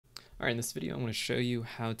Alright, in this video I'm going to show you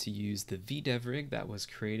how to use the VDEV rig that was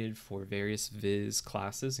created for various Viz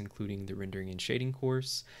classes, including the Rendering and Shading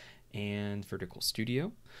course and Vertical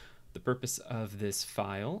Studio. The purpose of this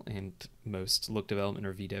file, and most look development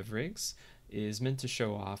or VDEV rigs, is meant to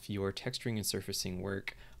show off your texturing and surfacing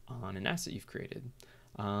work on an asset you've created.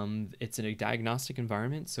 It's in a diagnostic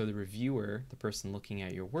environment, so the reviewer, the person looking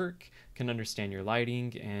at your work, can understand your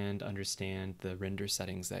lighting and understand the render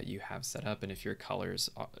settings that you have set up and if your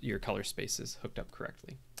color space is hooked up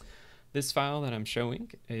correctly. This file that I'm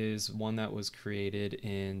showing is one that was created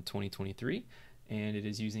in 2023, and it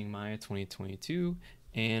is using Maya 2022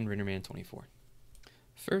 and RenderMan 24.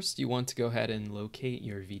 First, you want to go ahead and locate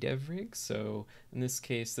your VDEV rig. So in this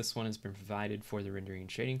case, this one has been provided for the Rendering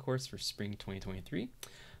and Shading course for spring 2023.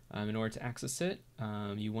 In order to access it,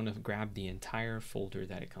 you want to grab the entire folder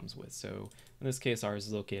that it comes with. So in this case, ours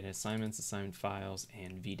is located in Assignments, Assignment Files,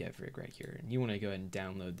 and VDEV rig right here. And you want to go ahead and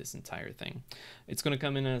download this entire thing. It's going to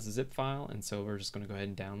come in as a zip file, and so we're just going to go ahead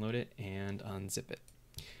and download it and unzip it.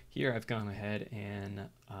 Here I've gone ahead and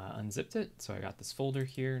unzipped it. So I got this folder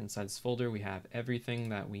here. Inside this folder we have everything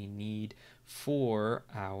that we need for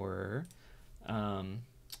our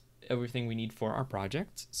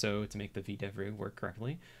project. So to make the VDEV rig work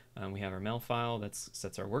correctly, we have our mel file that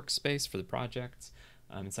sets our workspace for the project.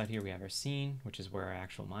 Inside here we have our scene, which is where our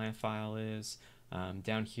actual Maya file is.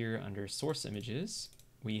 Down here under source images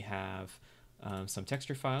we have some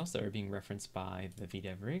texture files that are being referenced by the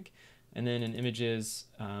VDEV rig. And then in images,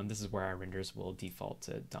 this is where our renders will default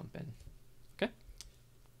to dump in. Okay.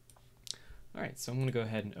 All right, so I'm going to go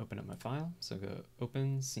ahead and open up my file. So go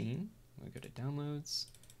open scene. I'm going to go to downloads,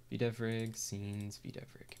 VDEV rig, scenes, VDEV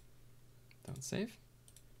rig. Don't save.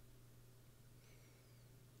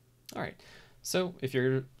 All right, so if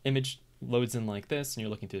your image loads in like this and you're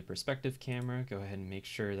looking through the perspective camera, go ahead and make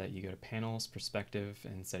sure that you go to panels, perspective,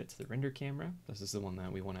 and set it to the render camera. This is the one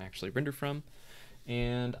that we want to actually render from.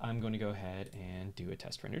 And I'm going to go ahead and do a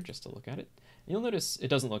test render just to look at it. And you'll notice it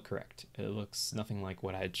doesn't look correct. It looks nothing like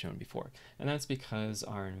what I had shown before. And that's because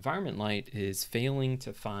our environment light is failing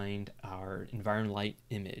to find our environment light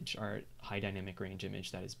image, our high dynamic range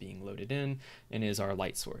image that is being loaded in and is our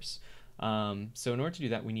light source. So in order to do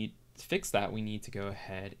that, we need to fix that. We need to go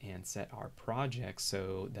ahead and set our project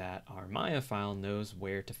so that our Maya file knows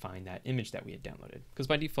where to find that image that we had downloaded. Because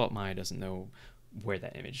by default, Maya doesn't know where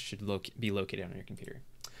that image should be located on your computer.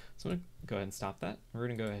 So I'm going to go ahead and stop that. We're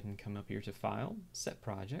going to go ahead and come up here to File, Set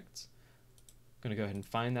Project. I'm going to go ahead and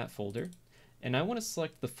find that folder. And I want to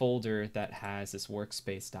select the folder that has this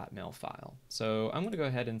workspace.mel file. So I'm going to go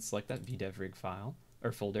ahead and select that VDEV rig file,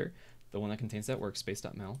 or folder, the one that contains that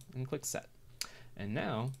workspace.mel, and click Set. And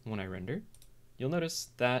now, when I render, you'll notice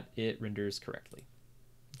that it renders correctly.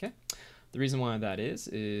 Okay? The reason why that is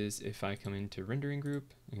if I come into rendering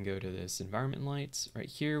group and go to this environment lights, right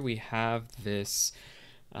here we have this,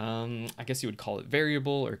 I guess you would call it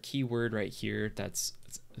variable or keyword right here, that's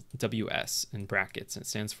WS in brackets, and it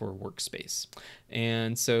stands for workspace.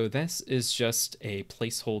 And so this is just a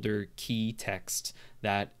placeholder key text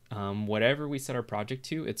that whatever we set our project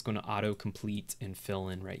to, it's going to auto-complete and fill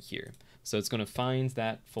in right here. So it's going to find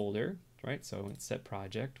that folder, right? So it's set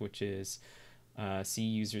project, which is C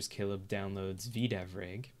users Caleb downloads VDEV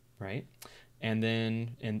rig, right? And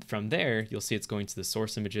then from there, you'll see it's going to the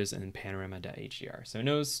source images and panorama.hdr. So it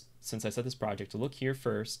knows, since I set this project, to look here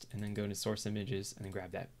first and then go into source images and then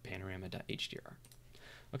grab that panorama.hdr.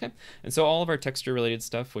 Okay, and so all of our texture related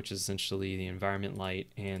stuff, which is essentially the environment light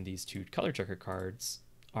and these two color checker cards,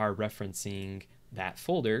 are referencing that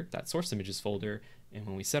folder, that source images folder, and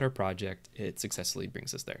when we set our project, it successfully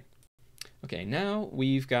brings us there. Okay, now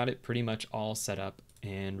we've got it pretty much all set up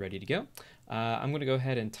and ready to go. I'm going to go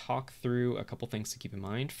ahead and talk through a couple things to keep in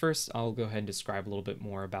mind. First, I'll go ahead and describe a little bit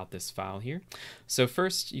more about this file here. So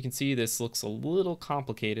first, you can see this looks a little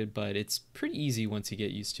complicated, but it's pretty easy once you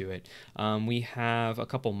get used to it. We have a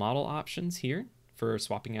couple model options here for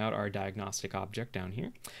swapping out our diagnostic object down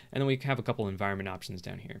here. And then we have a couple environment options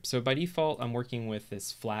down here. So by default, I'm working with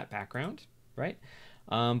this flat background, right?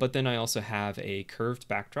 But then I also have a curved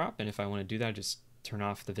backdrop, and if I want to do that, just turn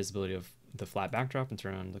off the visibility of the flat backdrop and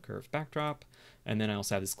turn on the curved backdrop. And then I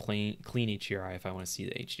also have this clean HDRI if I want to see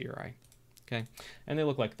the HDRI. Okay, and they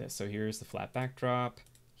look like this. So here's the flat backdrop,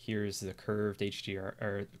 here's the curved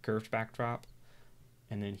curved backdrop,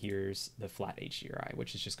 and then here's the flat HDRI,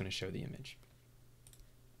 which is just going to show the image.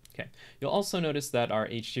 Okay, you'll also notice that our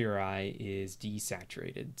HDRI is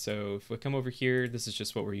desaturated. So if we come over here, this is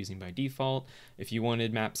just what we're using by default. If you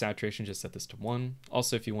wanted map saturation, just set this to 1.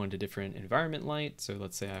 Also, if you wanted a different environment light, so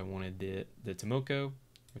let's say I wanted the Tomoko,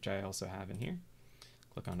 which I also have in here,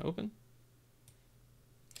 click on open.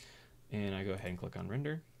 and I go ahead and click on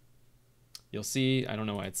render, you'll see, I don't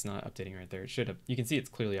know why it's not updating right there. It should have, you can see it's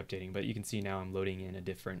clearly updating, but you can see now I'm loading in a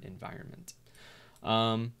different environment.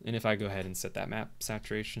 And if I go ahead and set that map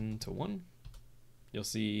saturation to 1, you'll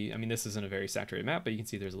see, I mean, this isn't a very saturated map, but you can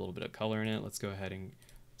see there's a little bit of color in it. Let's go ahead and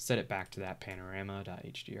set it back to that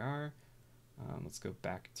panorama.hdr. Let's go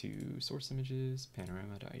back to source images,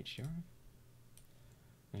 panorama.hdr.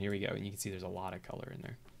 And here we go, and you can see there's a lot of color in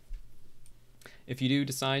there. If you do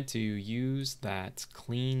decide to use that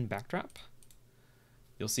clean backdrop,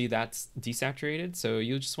 you'll see that's desaturated. So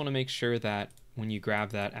you'll just want to make sure that when you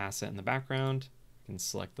grab that asset in the background, you can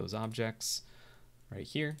select those objects right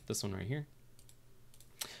here, this one right here,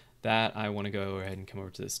 that I want to go ahead and come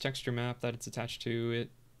over to this texture map that it's attached to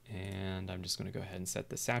it. And I'm just going to go ahead and set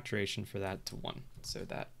the saturation for that to 1 so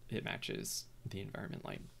that it matches the environment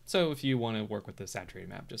light. So if you want to work with the saturated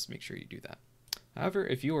map, just make sure you do that. However,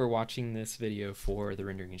 if you are watching this video for the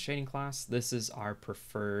rendering and shading class, this is our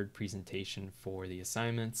preferred presentation for the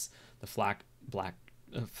assignments, the flat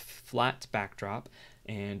backdrop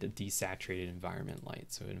and a desaturated environment light.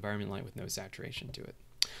 So environment light with no saturation to it.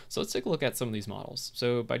 So let's take a look at some of these models.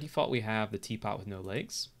 So by default, we have the teapot with no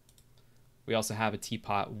legs. We also have a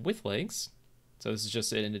teapot with legs. So this is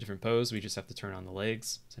just it in a different pose. We just have to turn on the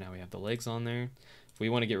legs. So now we have the legs on there. If we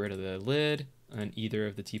want to get rid of the lid on either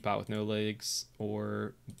of the teapot with no legs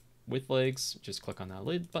or with legs, just click on that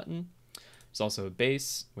lid button. There's also a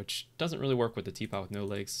base, which doesn't really work with the teapot with no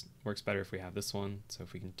legs. Works better if we have this one. So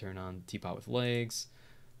if we can turn on teapot with legs,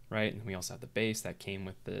 right? And we also have the base that came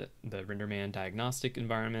with the RenderMan diagnostic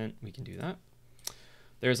environment. We can do that.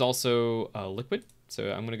 There's also a liquid. So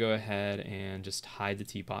I'm going to go ahead and just hide the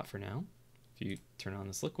teapot for now. If you turn on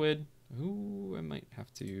this liquid, ooh,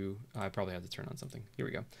 I probably have to turn on something. Here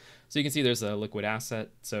we go. So you can see there's a liquid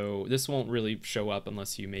asset. So this won't really show up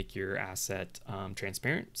unless you make your asset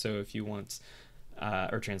transparent. So if you want,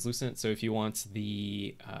 or translucent. So if you want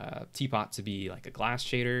the teapot to be like a glass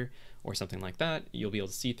shader or something like that, you'll be able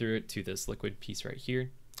to see through it to this liquid piece right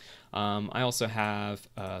here. I also have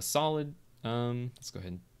a solid, let's go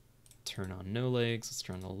ahead and turn on no legs. Let's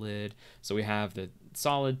turn on the lid. So we have the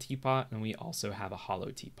solid teapot and we also have a hollow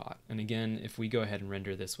teapot. And again, if we go ahead and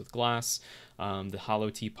render this with glass, the hollow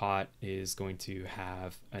teapot is going to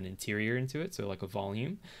have an interior into it, so like a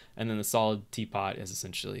volume. And then the solid teapot is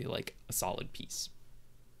essentially like a solid piece.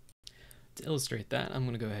 To illustrate that, I'm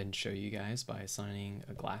going to go ahead and show you guys by assigning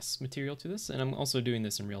a glass material to this. And I'm also doing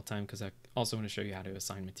this in real time because I also want to show you how to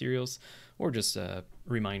assign materials, or just a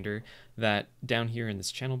reminder that down here in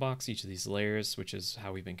this channel box, each of these layers, which is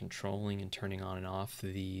how we've been controlling and turning on and off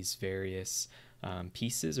these various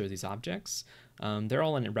pieces or these objects, they're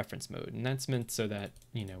all in a reference mode. And that's meant so that,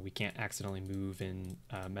 you know, we can't accidentally move and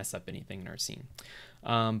mess up anything in our scene.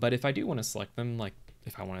 But if I do want to select them, like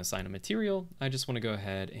if I want to assign a material, I just want to go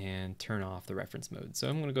ahead and turn off the reference mode. So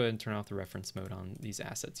I'm going to go ahead and turn off the reference mode on these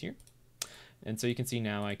assets here. And so you can see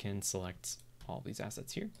now I can select all these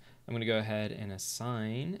assets here. I'm going to go ahead and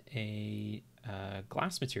assign a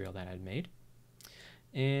glass material that I'd made.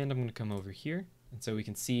 And I'm going to come over here. And so we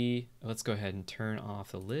can see, let's go ahead and turn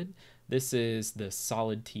off the lid. This is the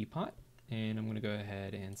solid teapot. And I'm going to go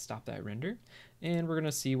ahead and stop that render. And we're going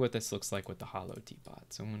to see what this looks like with the hollow teapot.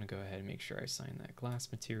 So I'm going to go ahead and make sure I assign that glass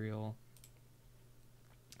material.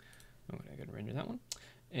 I'm going to go ahead and render that one.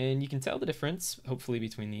 And you can tell the difference, hopefully,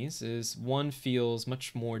 between these is one feels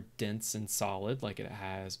much more dense and solid, like it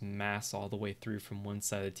has mass all the way through from one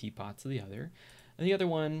side of the teapot to the other. And the other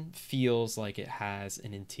one feels like it has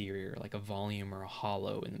an interior, like a volume or a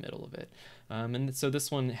hollow in the middle of it. And so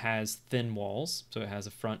this one has thin walls, so it has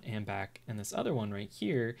a front and back. And this other one right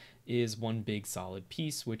here is one big solid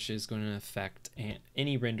piece, which is going to affect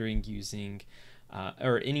any rendering using,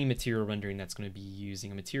 or any material rendering that's going to be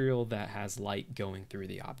using a material that has light going through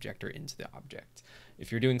the object or into the object.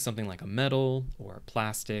 If you're doing something like a metal or a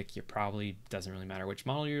plastic, it probably doesn't really matter which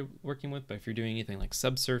model you're working with, but if you're doing anything like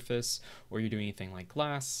subsurface or you're doing anything like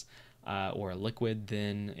glass or a liquid,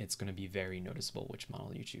 then it's going to be very noticeable which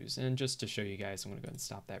model you choose. And just to show you guys, I'm going to go ahead and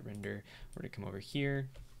stop that render. We're going to come over here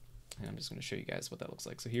and I'm just going to show you guys what that looks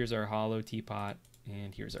like. So here's our hollow teapot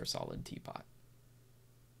and here's our solid teapot.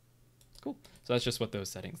 Cool. So that's just what those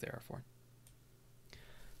settings there are for.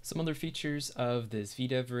 Some other features of this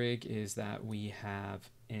VDEV rig is that we have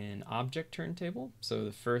an object turntable. So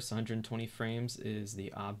the first 120 frames is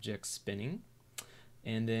the object spinning.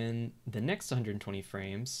 And then the next 120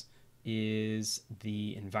 frames is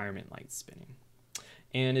the environment light spinning.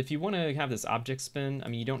 And if you want to have this object spin, I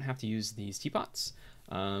mean, you don't have to use these teapots.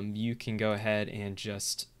 You can go ahead and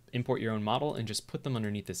just import your own model and just put them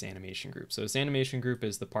underneath this animation group. So this animation group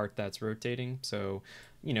is the part that's rotating. So,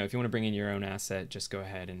 you know, if you want to bring in your own asset, just go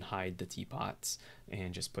ahead and hide the teapots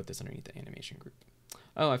and just put this underneath the animation group.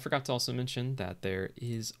 Oh, I forgot to also mention that there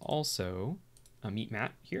is also a meat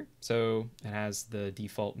mat here. So it has the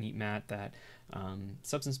default meat mat that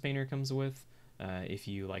Substance Painter comes with if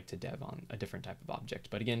you like to dev on a different type of object.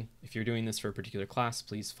 But again, if you're doing this for a particular class,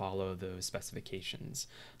 please follow those specifications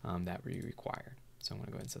that we require. So I'm going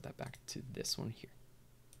to go ahead and set that back to this one here.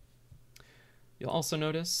 You'll also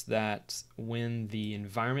notice that when the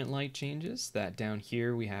environment light changes, that down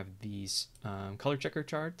here we have these color checker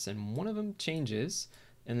charts, and one of them changes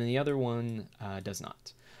and then the other one does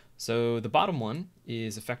not. So the bottom one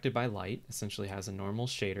is affected by light, essentially has a normal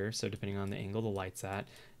shader. So depending on the angle the light's at,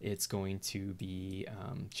 it's going to be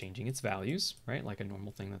changing its values, right? Like a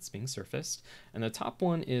normal thing that's being surfaced. And the top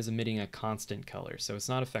one is emitting a constant color. So it's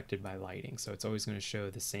not affected by lighting. So it's always going to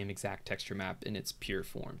show the same exact texture map in its pure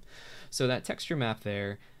form. So that texture map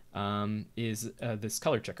there is this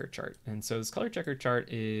color checker chart. And so this color checker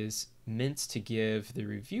chart is meant to give the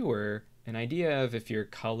reviewer an idea of if your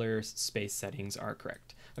color space settings are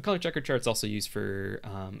correct. A color checker chart is also used for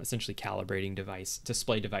essentially calibrating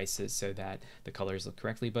display devices so that the colors look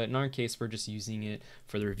correctly. But in our case, we're just using it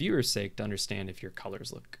for the reviewer's sake to understand if your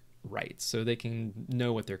colors look right, so they can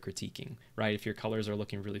know what they're critiquing, right? If your colors are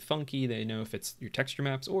looking really funky, they know if it's your texture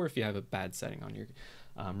maps or if you have a bad setting on your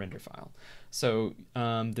render file. So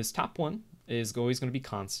this top one is always going to be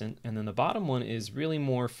constant, and then the bottom one is really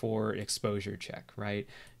more for exposure check, right?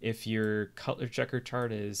 If your color checker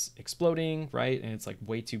chart is exploding, right, and it's like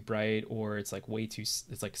way too bright, or it's like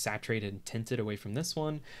it's like saturated and tinted away from this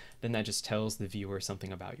one, then that just tells the viewer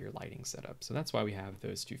something about your lighting setup. So that's why we have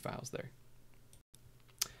those two files there.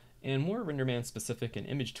 And more RenderMan specific in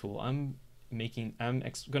Image Tool, I'm going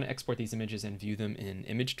to export these images and view them in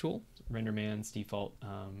Image Tool, RenderMan's default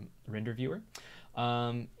render viewer.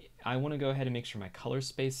 I want to go ahead and make sure my color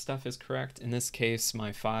space stuff is correct. In this case,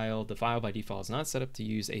 the file by default is not set up to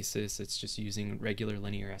use ACES. It's just using regular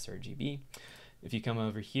linear sRGB. If you come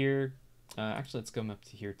over here, actually let's come up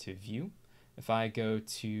to here to View. If I go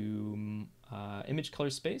to Image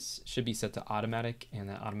Color Space, it should be set to Automatic, and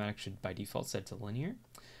that Automatic should by default set to Linear.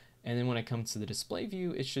 And then when it comes to the display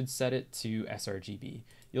view, it should set it to sRGB.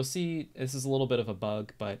 You'll see this is a little bit of a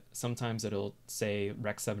bug, but sometimes it'll say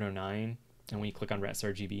Rec 709, and when you click on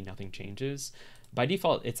sRGB, nothing changes. By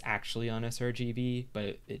default, it's actually on sRGB,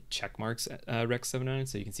 but it check marks Rec 709,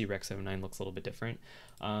 so you can see Rec 709 looks a little bit different.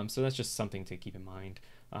 So that's just something to keep in mind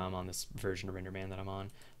on this version of RenderMan that I'm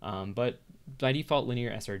on. But by default,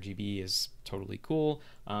 linear sRGB is totally cool.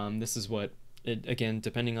 This is what again,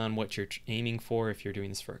 depending on what you're aiming for, if you're doing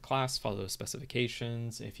this for a class, follow those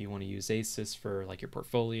specifications. If you want to use ACES for like your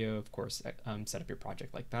portfolio, of course, set up your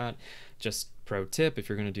project like that. Just pro tip, if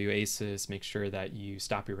you're going to do ACES, make sure that you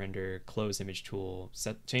stop your render, close Image Tool,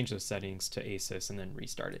 change those settings to ACES, and then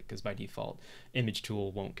restart it, because by default, Image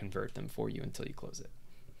Tool won't convert them for you until you close it.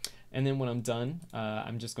 And then when I'm done,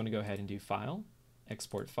 I'm just going to go ahead and do File,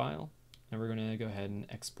 Export File. And we're going to go ahead and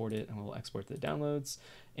export it, and we'll export the downloads,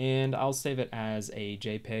 and I'll save it as a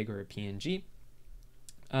JPEG or a PNG.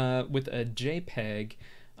 With a JPEG,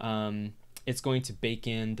 it's going to bake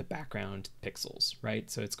in the background pixels, right?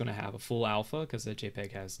 So it's going to have a full alpha, because the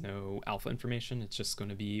JPEG has no alpha information. It's just going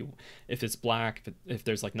to be, if it's black, if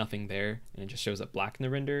there's like nothing there, and it just shows up black in the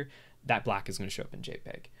render, that black is going to show up in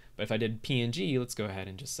JPEG. But if I did PNG, let's go ahead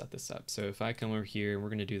and just set this up. So if I come over here, we're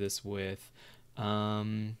going to do this with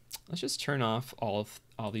let's just turn off all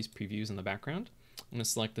these previews in the background. I'm going to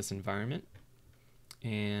select this environment,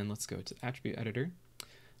 and let's go to Attribute Editor.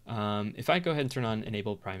 If I go ahead and turn on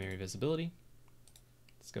Enable Primary Visibility,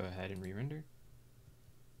 let's go ahead and re-render.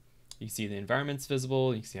 You can see the environment's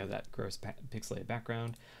visible. You can see how that gross pixelated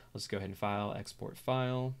background. Let's go ahead and File, Export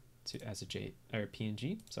File as a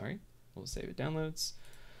PNG. Sorry, we'll save it downloads,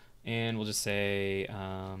 and we'll just say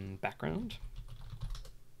background.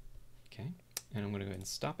 Okay. And I'm going to go ahead and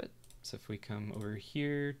stop it. So if we come over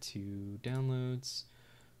here to downloads,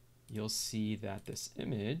 you'll see that this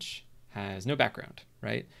image has no background,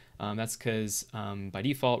 right? That's because by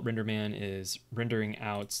default, RenderMan is rendering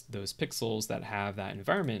out those pixels that have that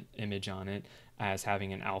environment image on it as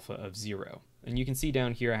having an alpha of 0. And you can see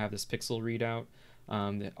down here I have this pixel readout,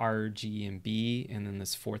 the RGB, and then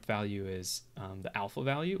this fourth value is the alpha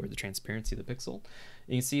value, or the transparency of the pixel.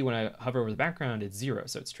 And you can see when I hover over the background, it's 0,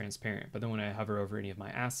 so it's transparent. But then when I hover over any of my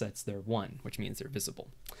assets, they're 1, which means they're visible.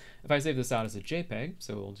 If I save this out as a JPEG,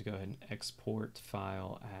 so we'll just go ahead and export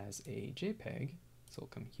file as a JPEG. So we'll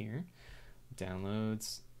come here,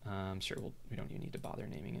 downloads. Sure, we don't even need to bother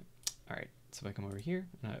naming it. All right, So if I come over here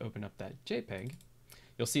and I open up that JPEG,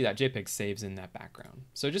 you'll see that JPEG saves in that background.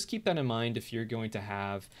 So just keep that in mind if you're going to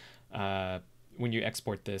have, when you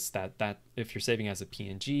export this, that if you're saving as a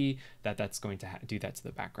PNG, that's going to do that to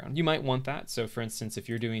the background. You might want that. So for instance, if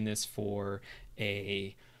you're doing this for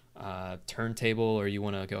a turntable, or you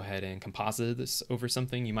want to go ahead and composite this over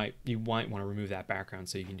something, you might want to remove that background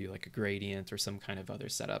so you can do like a gradient or some kind of other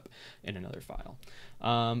setup in another file.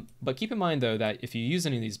 But keep in mind though that if you use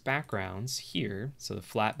any of these backgrounds here, so the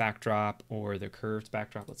flat backdrop or the curved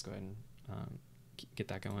backdrop, let's go ahead and get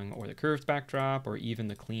that going, or the curved backdrop, or even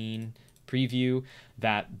the clean preview,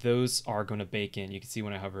 that those are going to bake in. You can see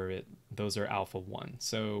when I hover it, those are alpha 1.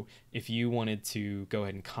 So if you wanted to go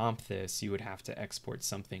ahead and comp this, you would have to export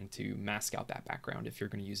something to mask out that background if you're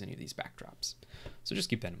going to use any of these backdrops. So just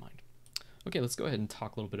keep that in mind. Okay, let's go ahead and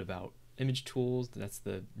talk a little bit about image tools. That's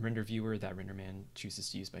the render viewer that RenderMan chooses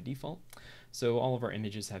to use by default. So all of our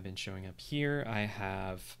images have been showing up here. I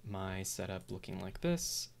have my setup looking like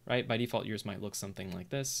this, right? By default, yours might look something like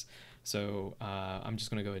this. So I'm just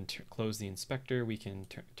going to go ahead and close the inspector. We can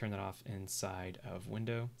turn that off inside of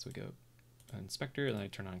Window. So we go Inspector, and then I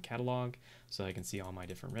turn on Catalog so I can see all my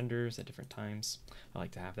different renders at different times. I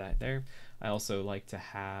like to have that there. I also like to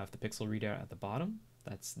have the pixel readout at the bottom.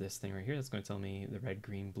 That's this thing right here. That's going to tell me the red,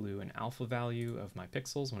 green, blue, and alpha value of my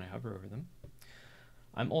pixels when I hover over them.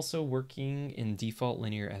 I'm also working in default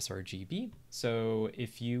linear sRGB. So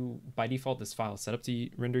if you, by default, this file is set up to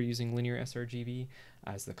render using linear sRGB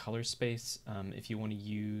as the color space. If you want to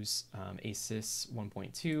use ASYS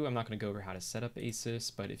 1.2, I'm not going to go over how to set up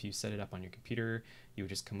ASYS, but if you set it up on your computer, you would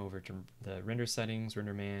just come over to the render settings,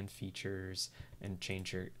 RenderMan, features, and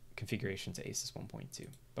change your configuration to ASYS 1.2.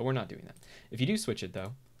 But we're not doing that. If you do switch it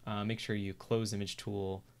though, make sure you close image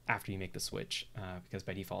tool after you make the switch, because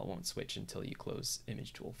by default it won't switch until you close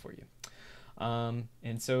image tool for you.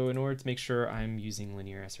 And so in order to make sure I'm using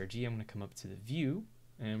linear sRGB, I'm going to come up to the view,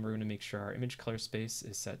 and we're going to make sure our image color space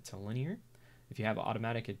is set to linear. If you have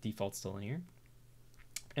automatic, it defaults to linear.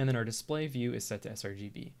 And then our display view is set to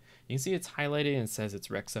sRGB. You can see it's highlighted and it says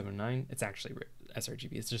it's Rec 709. It's actually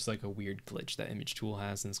sRGB. It's just like a weird glitch that image tool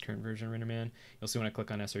has in this current version of RenderMan. You'll see when I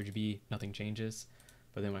click on sRGB, nothing changes.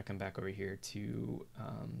 But then when I come back over here to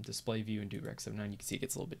display view and do Rec 709, you can see it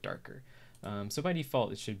gets a little bit darker. So by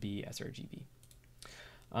default, it should be sRGB.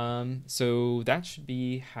 So that should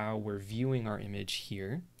be how we're viewing our image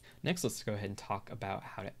here. Next, let's go ahead and talk about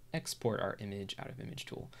how to export our image out of image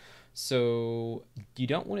tool. So you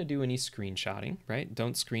don't want to do any screenshotting, right?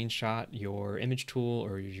 Don't screenshot your image tool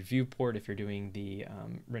or your viewport if you're doing the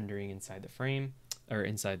rendering inside the frame or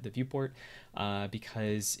inside the viewport,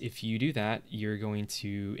 because if you do that, you're going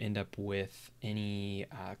to end up with any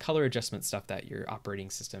color adjustment stuff that your operating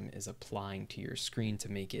system is applying to your screen to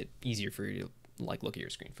make it easier for you to look at your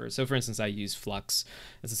screen first. So for instance, I use Flux.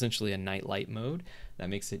 It's essentially a night light mode that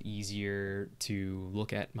makes it easier to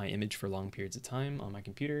look at my image for long periods of time on my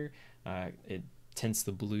computer. It tints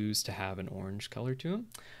the blues to have an orange color to them.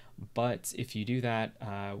 But if you do that,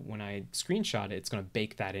 when I screenshot it, it's going to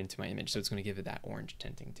bake that into my image. So it's going to give it that orange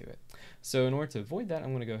tinting to it. So in order to avoid that, I'm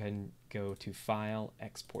going to go ahead and go to File,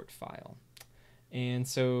 Export File. And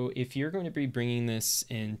so if you're going to be bringing this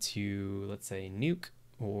into, let's say, Nuke,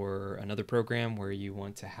 or another program where you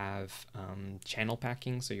want to have channel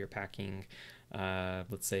packing, so you're packing,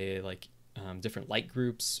 let's say, like different light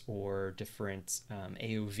groups or different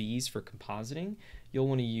AOVs for compositing, you'll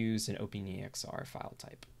want to use an OpenEXR file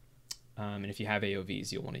type. And if you have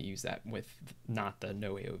AOVs, you'll want to use that with not the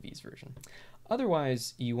no AOVs version.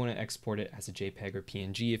 Otherwise, you want to export it as a JPEG or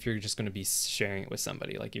PNG if you're just going to be sharing it with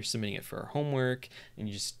somebody, like you're submitting it for homework and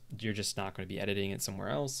you're just not going to be editing it somewhere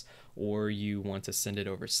else, or you want to send it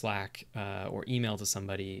over Slack or email to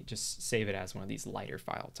somebody, just save it as one of these lighter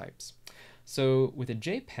file types. So with a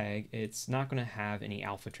JPEG, it's not going to have any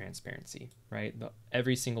alpha transparency, right?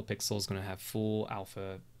 Every single pixel is going to have full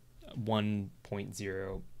alpha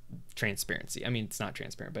 1.0 transparency. I mean, it's not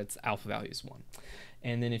transparent, but its alpha value is 1.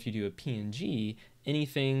 And then if you do a PNG,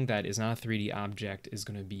 anything that is not a 3D object is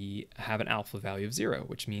going to have an alpha value of 0,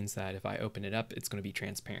 which means that if I open it up, it's going to be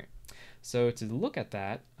transparent. So to look at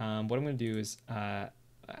that, what I'm going to do is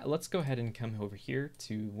let's go ahead and come over here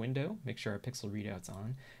to Window, make sure our pixel readout's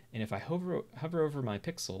on. And if I hover over my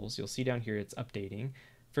pixels, you'll see down here it's updating.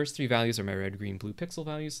 First 3 values are my red, green, blue pixel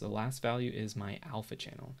values. The last value is my alpha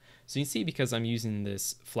channel. So you see, because I'm using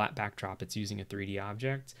this flat backdrop, it's using a 3D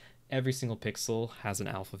object. Every single pixel has an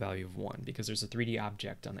alpha value of 1 because there's a 3D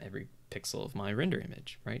object on every pixel of my render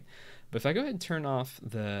image, right? But if I go ahead and turn off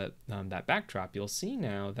that backdrop, you'll see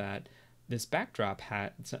now that this backdrop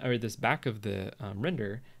or this back of the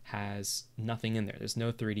render has nothing in there. There's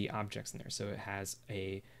no 3D objects in there, so it has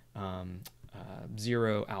a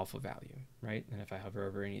 0 alpha value, right? And if I hover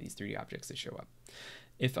over any of these 3D objects, they show up.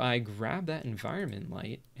 If I grab that environment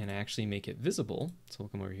light and I actually make it visible, so we'll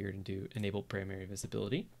come over here and do enable primary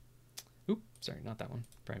visibility. Oops, sorry, not that one,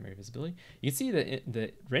 primary visibility. You can see that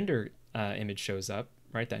the render image shows up,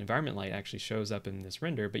 right? That environment light actually shows up in this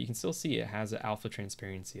render, but you can still see it has an alpha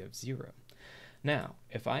transparency of 0. Now,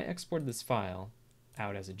 if I export this file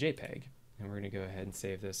out as a JPEG, and we're going to go ahead and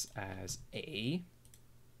save this as A,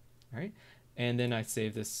 right? And then I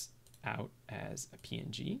save this out as a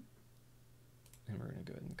PNG, and we're going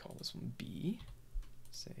to go ahead and call this one B,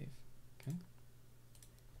 save, okay.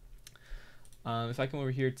 If I come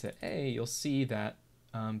over here to A, you'll see that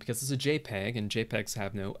because it's a JPEG and JPEGs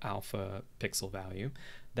have no alpha pixel value,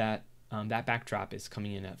 that that backdrop is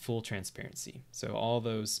coming in at full transparency. So all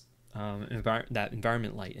those that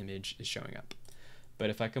environment light image is showing up. But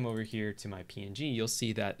if I come over here to my PNG, you'll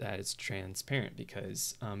see that that is transparent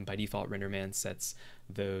because by default RenderMan sets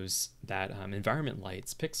that environment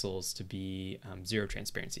light's pixels to be 0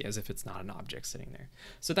 transparency, as if it's not an object sitting there.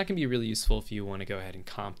 So that can be really useful if you want to go ahead and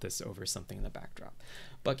comp this over something in the backdrop.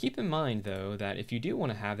 But keep in mind though that if you do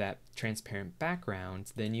want to have that transparent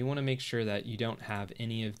background, then you want to make sure that you don't have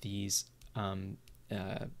any of these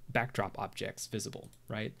backdrop objects visible,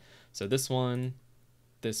 right? So this one,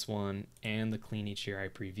 and the clean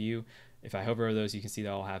HDRI preview. If I hover over those, you can see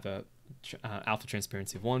they'll have a alpha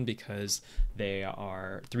transparency of 1 because they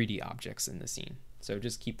are 3D objects in the scene. So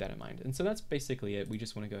just keep that in mind. And so that's basically it. We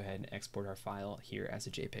just want to go ahead and export our file here as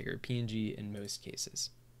a JPEG or PNG in most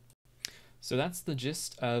cases. So that's the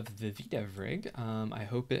gist of the VDEV rig. I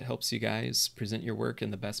hope it helps you guys present your work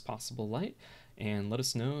in the best possible light. And let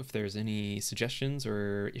us know if there's any suggestions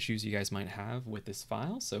or issues you guys might have with this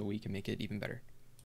file so we can make it even better.